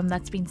problem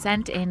that's been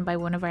sent in by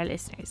one of our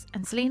listeners.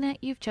 And Selena,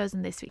 you've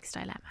chosen this week's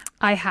dilemma.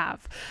 I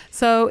have.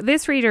 So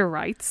this reader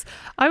writes,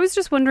 I was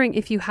just wondering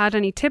if you had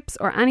any tips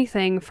or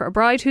anything for a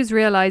bride who's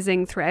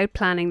realising throughout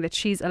planning that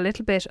she's a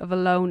little bit of a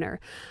loner.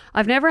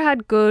 I've never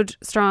had good,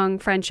 strong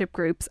friendship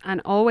groups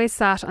and always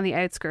sat on the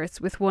outskirts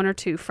with 1 or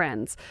 2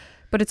 friends.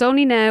 But it's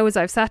only now as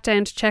I've sat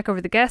down to check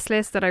over the guest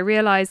list that I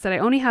realise that I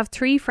only have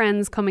 3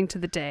 friends coming to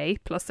the day,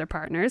 plus their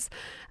partners,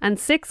 and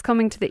 6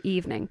 coming to the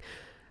evening.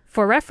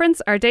 For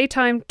reference, our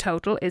daytime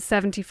total is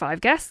 75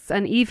 guests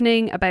and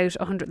evening about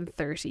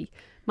 130.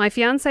 My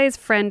fiancé's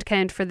friend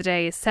count for the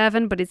day is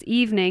 7, but his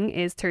evening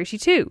is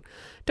 32.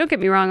 Don't get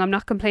me wrong, I'm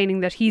not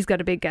complaining that he's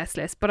got a big guest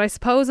list, but I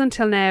suppose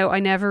until now I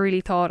never really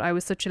thought I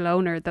was such a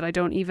loner that I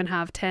don't even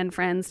have 10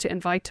 friends to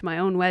invite to my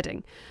own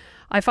wedding.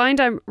 I find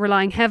I'm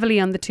relying heavily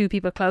on the 2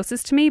 people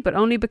closest to me, but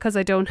only because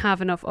I don't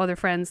have enough other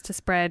friends to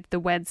spread the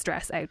wed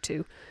stress out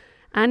to.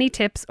 Any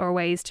tips or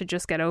ways to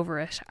just get over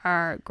it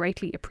are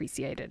greatly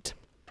appreciated.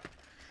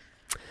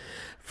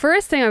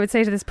 First thing I would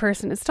say to this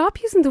person is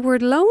stop using the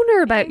word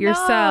loner about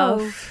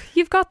yourself.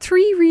 You've got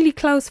 3 really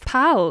close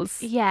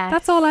pals. Yeah.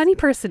 That's all any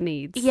person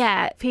needs.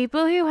 Yeah.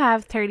 People who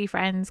have 30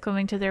 friends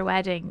coming to their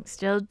wedding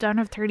still don't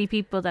have 30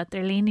 people that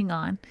they're leaning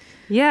on.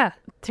 Yeah.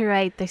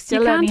 Throughout. They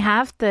still only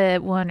have the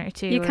 1 or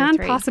 2 You or can't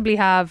 3. possibly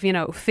have,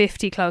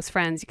 50 close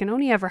friends. You can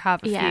only ever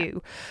have a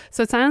few.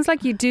 So it sounds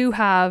like you do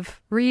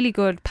have really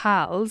good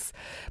pals,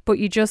 but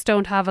you just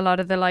don't have a lot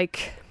of the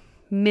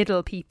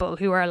middle people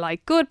who are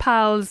like good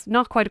pals,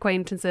 not quite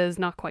acquaintances,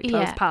 not quite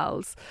close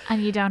pals.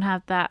 And you don't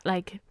have that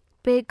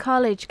big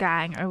college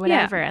gang or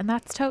whatever, and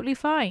that's totally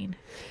fine.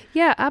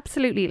 Yeah,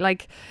 absolutely.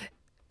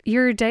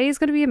 Your day is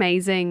going to be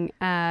amazing.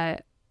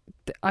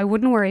 I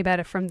wouldn't worry about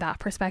it from that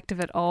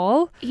perspective at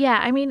all. Yeah,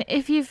 I mean,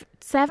 if you've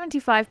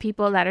 75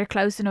 people that are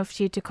close enough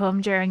to you to come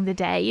during the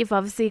day, you've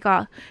obviously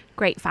got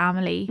great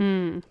family.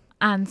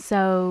 And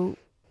so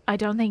I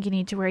don't think you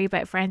need to worry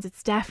about friends.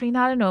 It's definitely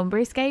not a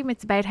numbers game.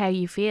 It's about how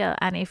you feel.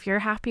 And if you're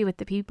happy with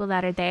the people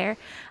that are there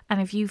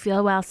and if you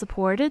feel well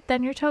supported,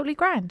 then you're totally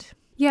grand.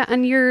 Yeah,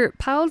 and your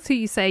pals who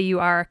you say you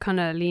are kind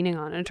of leaning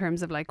on in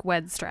terms of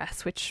wed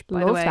stress, which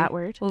by the way, that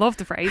word. Love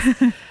the phrase.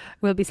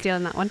 We'll be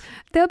stealing that one.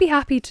 They'll be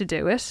happy to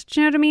do it. Do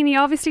you know what I mean? You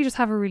obviously just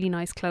have a really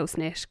nice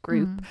close-knit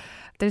group.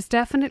 There's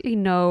definitely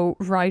no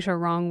right or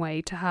wrong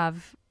way to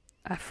have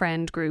a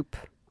friend group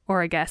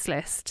or a guest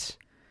list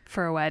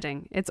for a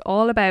wedding. It's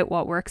all about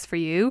what works for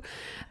you.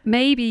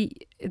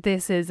 Maybe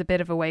this is a bit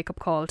of a wake-up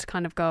call to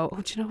kind of go, oh,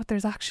 do you know what,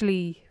 there's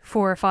actually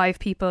 4 or 5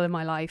 people in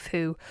my life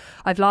who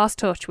I've lost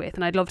touch with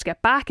and I'd love to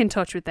get back in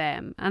touch with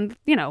them. And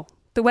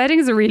the wedding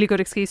is a really good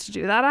excuse to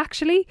do that,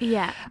 actually.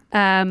 Yeah.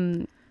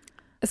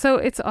 So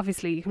it's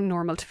obviously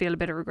normal to feel a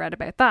bit of regret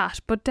about that,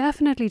 but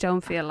definitely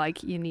don't feel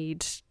like you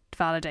need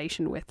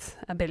validation with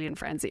a billion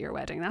friends at your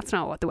wedding. That's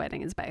not what the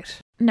wedding is about.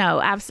 No,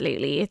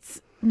 absolutely.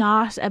 It's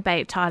not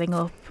about totting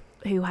up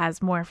who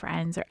has more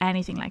friends or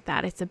anything like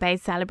that. It's about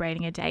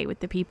celebrating a day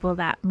with the people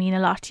that mean a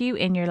lot to you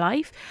in your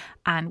life,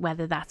 and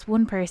whether that's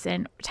 1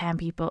 person, 10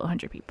 people,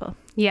 100 people.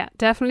 Yeah,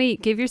 definitely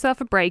give yourself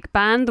a break.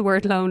 Ban the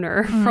word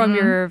loner from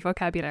your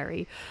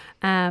vocabulary,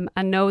 and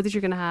know that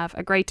you're going to have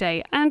a great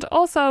day. And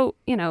also,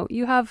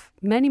 you have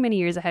many, many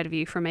years ahead of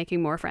you for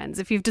making more friends.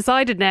 If you've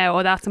decided now,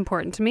 oh, that's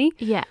important to me,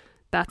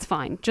 that's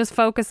fine. Just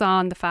focus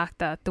on the fact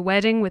that the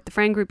wedding with the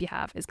friend group you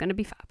have is going to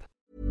be fab.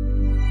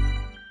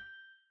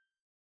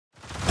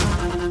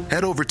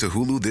 Head over to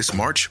Hulu this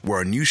March, where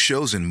our new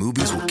shows and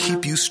movies will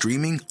keep you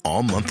streaming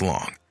all month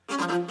long.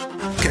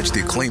 catch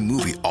the acclaimed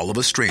movie All of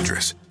Us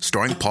Strangers,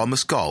 starring Paul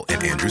Mescal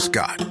and Andrew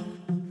Scott.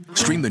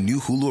 Stream the new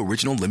Hulu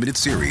original limited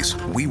series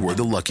We Were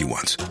the Lucky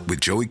Ones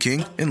with Joey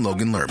King and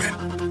Logan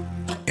Lerman.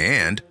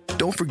 And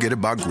don't forget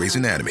about Grey's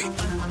Anatomy.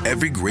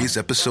 Every Grey's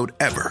episode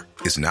ever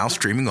is now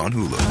streaming on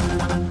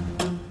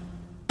Hulu.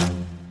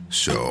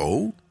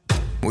 So,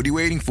 what are you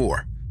waiting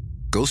for?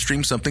 Go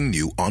stream something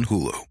new on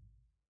Hulu.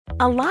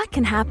 A lot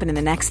can happen in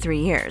the next 3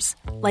 years.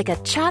 Like a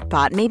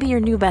chatbot may be your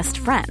new best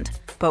friend.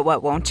 But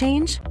what won't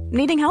change?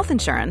 Needing health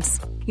insurance.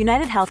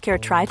 United Healthcare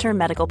Tri-Term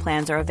Medical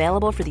Plans are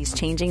available for these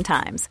changing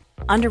times.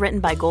 Underwritten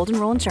by Golden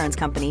Rule Insurance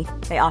Company,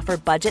 they offer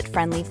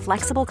budget-friendly,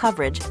 flexible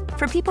coverage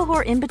for people who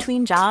are in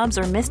between jobs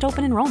or missed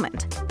open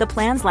enrollment. The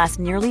plans last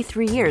nearly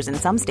 3 years in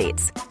some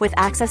states, with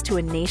access to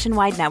a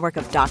nationwide network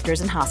of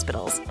doctors and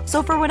hospitals.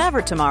 So for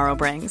whatever tomorrow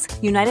brings,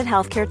 United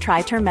Healthcare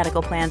Tri-Term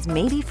Medical Plans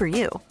may be for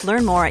you.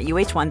 Learn more at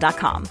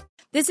uh1.com.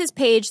 This is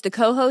Paige, the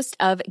co-host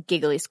of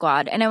Giggly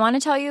Squad, and I want to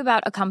tell you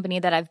about a company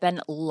that I've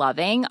been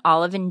loving,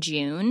 Olive &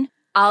 June.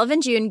 Olive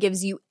 & June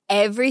gives you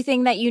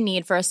everything that you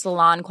need for a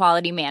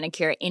salon-quality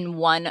manicure in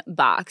one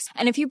box.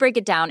 And if you break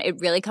it down, it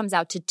really comes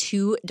out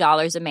to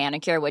 $2 a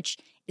manicure, which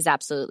is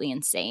absolutely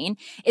insane.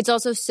 It's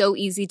also so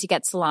easy to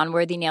get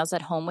salon-worthy nails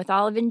at home with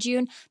Olive &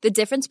 June. The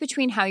difference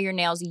between how your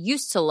nails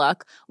used to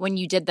look when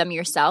you did them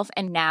yourself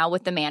and now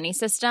with the Mani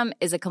system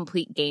is a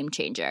complete game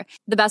changer.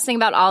 The best thing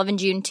about Olive &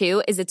 June,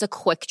 too, is it's a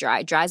quick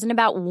dry. Dries in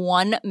about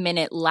 1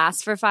 minute,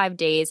 lasts for 5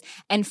 days,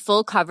 and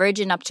full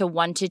coverage in up to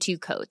 1 to 2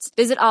 coats.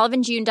 Visit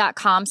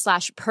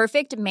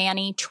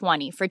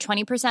oliveandjune.com/perfectmani20 for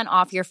 20%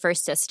 off your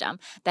first system.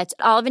 That's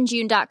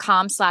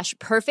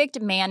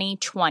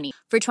oliveandjune.com/perfectmani20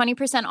 for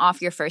 20%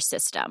 off your first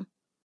system.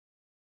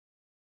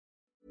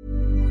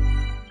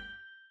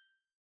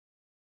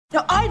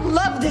 Now, I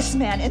love this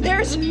man, and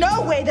there is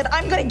no way that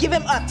I'm going to give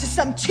him up to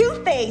some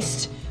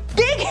two-faced,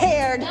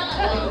 big-haired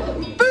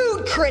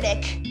food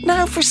critic.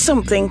 Now for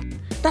something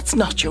that's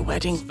not your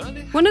wedding.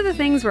 One of the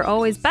things we're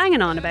always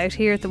banging on about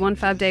here at the One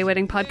Fab Day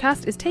Wedding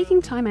Podcast is taking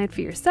time out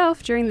for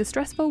yourself during the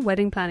stressful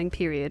wedding planning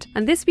period.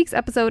 And this week's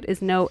episode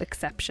is no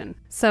exception.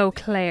 So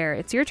Claire,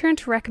 it's your turn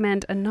to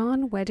recommend a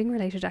non-wedding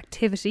related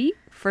activity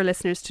for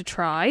listeners to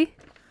try.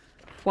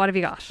 What have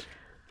you got?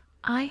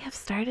 I have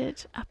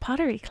started a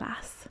pottery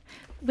class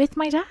with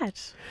my dad.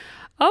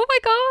 Oh my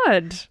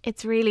God.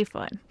 It's really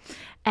fun.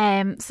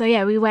 So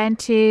yeah, we went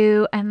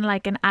to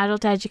an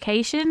adult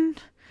education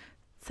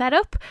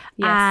setup.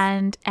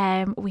 Yes.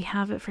 And we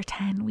have it for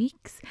 10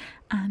 weeks.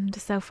 And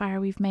so far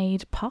we've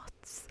made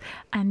pots.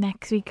 And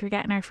next week we're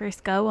getting our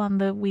first go on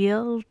the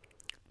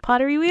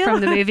pottery wheel.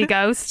 From the movie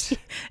Ghost.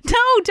 No,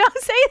 don't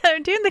say that.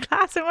 I'm doing the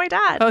class with my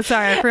dad. Oh,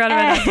 sorry. I forgot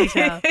about that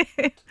detail.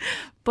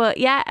 But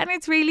yeah, and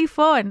it's really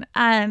fun.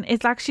 And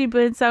it's actually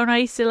been so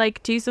nice to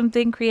do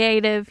something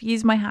creative,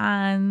 use my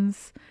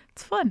hands.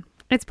 It's fun.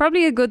 It's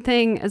probably a good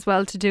thing as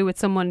well to do with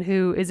someone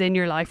who is in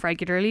your life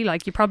regularly.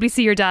 Like, you probably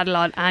see your dad a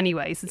lot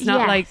anyways. It's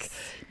not like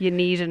you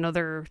need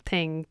another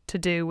thing to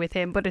do with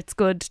him, but it's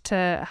good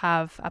to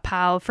have a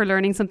pal for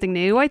learning something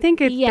new. I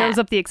think it builds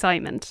up the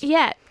excitement.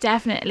 Yeah,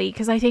 definitely.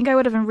 Because I think I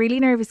would have been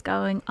really nervous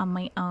going on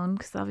my own,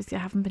 because obviously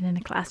I haven't been in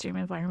a classroom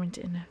environment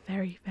in a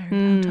very, very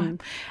long time.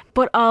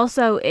 But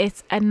also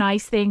it's a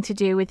nice thing to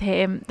do with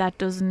him that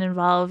doesn't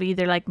involve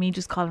either me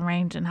just calling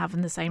around and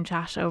having the same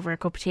chat over a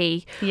cup of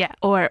tea. Yeah.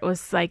 Or it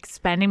was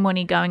spending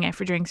money going out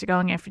for drinks or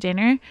going out for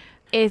dinner.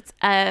 It's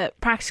a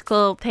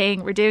practical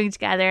thing we're doing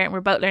together, and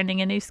we're both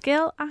learning a new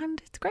skill,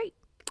 and it's great.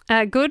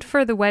 Good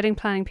for the wedding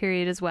planning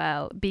period as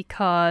well,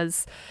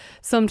 because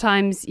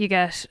sometimes you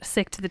get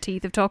sick to the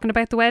teeth of talking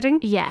about the wedding.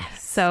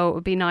 Yes. So it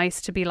would be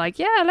nice to be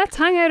let's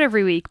hang out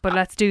every week, but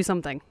let's do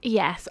something.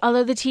 Yes.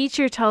 Although the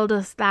teacher told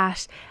us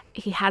that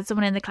he had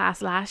someone in the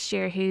class last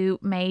year who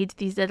made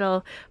these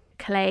little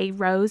clay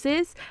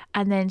roses,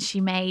 and then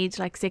she made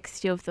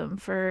 60 of them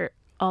for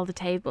all the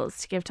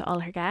tables to give to all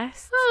her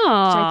guests. Oh.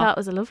 Which I thought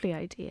was a lovely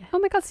idea. Oh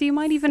my God, so you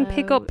might even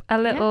pick up a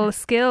little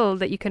skill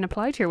that you can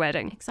apply to your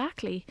wedding.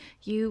 Exactly.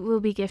 You will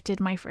be gifted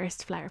my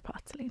first flower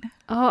pot, Selena.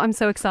 Oh, I'm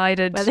so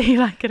excited. Whether you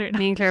like it or not.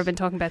 Me and Claire have been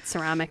talking about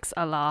ceramics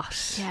a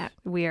lot. Yeah.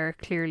 We're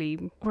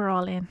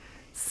all in.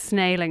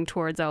 Snailing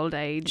towards old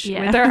age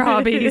with our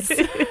hobbies.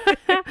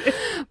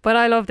 But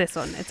I love this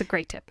one. It's a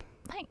great tip.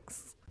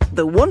 Thanks.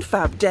 The One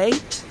Fab Day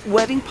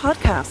Wedding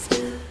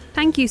Podcast.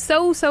 Thank you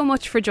so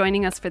much for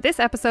joining us for this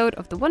episode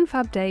of the One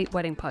Fab Day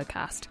Wedding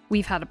Podcast.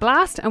 We've had a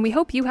blast, and we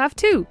hope you have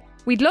too.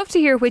 We'd love to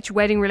hear which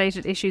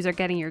wedding-related issues are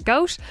getting your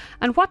goat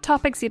and what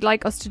topics you'd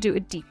like us to do a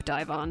deep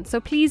dive on,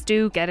 so please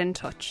do get in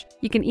touch.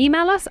 You can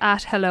email us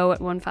at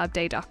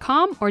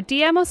hello@onefabday.com or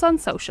DM us on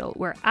social.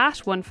 We're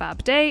at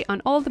OneFabDay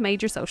on all the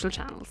major social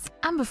channels.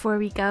 And before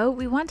we go,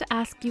 we want to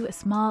ask you a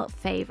small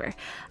favour.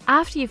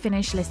 After you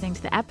finish listening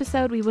to the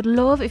episode, we would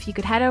love if you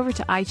could head over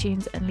to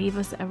iTunes and leave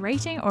us a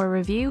rating or a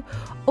review,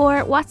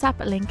 or WhatsApp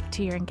a link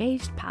to your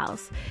engaged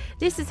pals.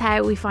 This is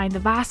how we find the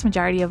vast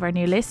majority of our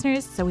new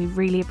listeners, so we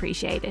really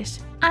appreciate it.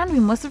 And we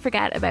mustn't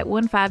forget about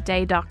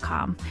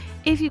onefabday.com.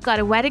 If you've got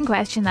a wedding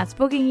question that's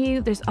bugging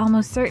you, there's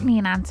almost certainly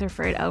an answer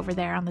for it over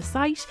there on the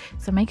site,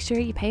 so make sure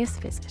you pay us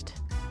a visit.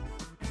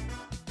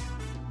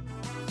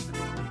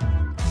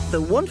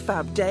 the One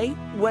Fab Day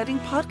Wedding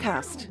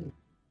Podcast.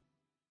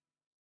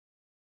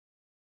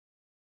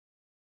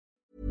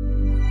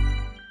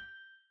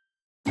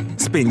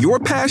 Spin your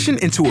passion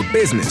into a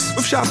business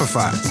with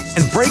Shopify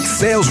and break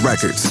sales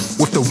records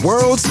with the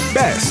world's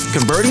best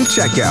converting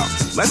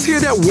checkout. Let's hear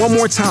that one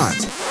more time.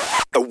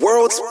 The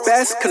world's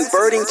best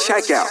converting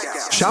checkout.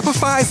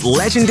 Shopify's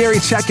legendary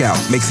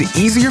checkout makes it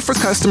easier for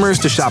customers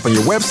to shop on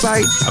your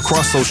website,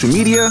 across social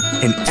media,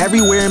 and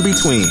everywhere in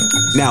between.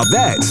 Now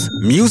that's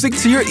music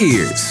to your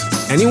ears.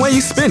 Any way you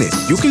spin it,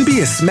 you can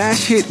be a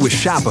smash hit with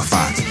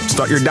Shopify.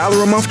 Start your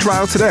 $1 a month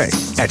trial today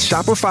at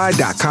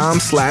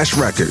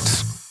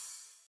shopify.com/records.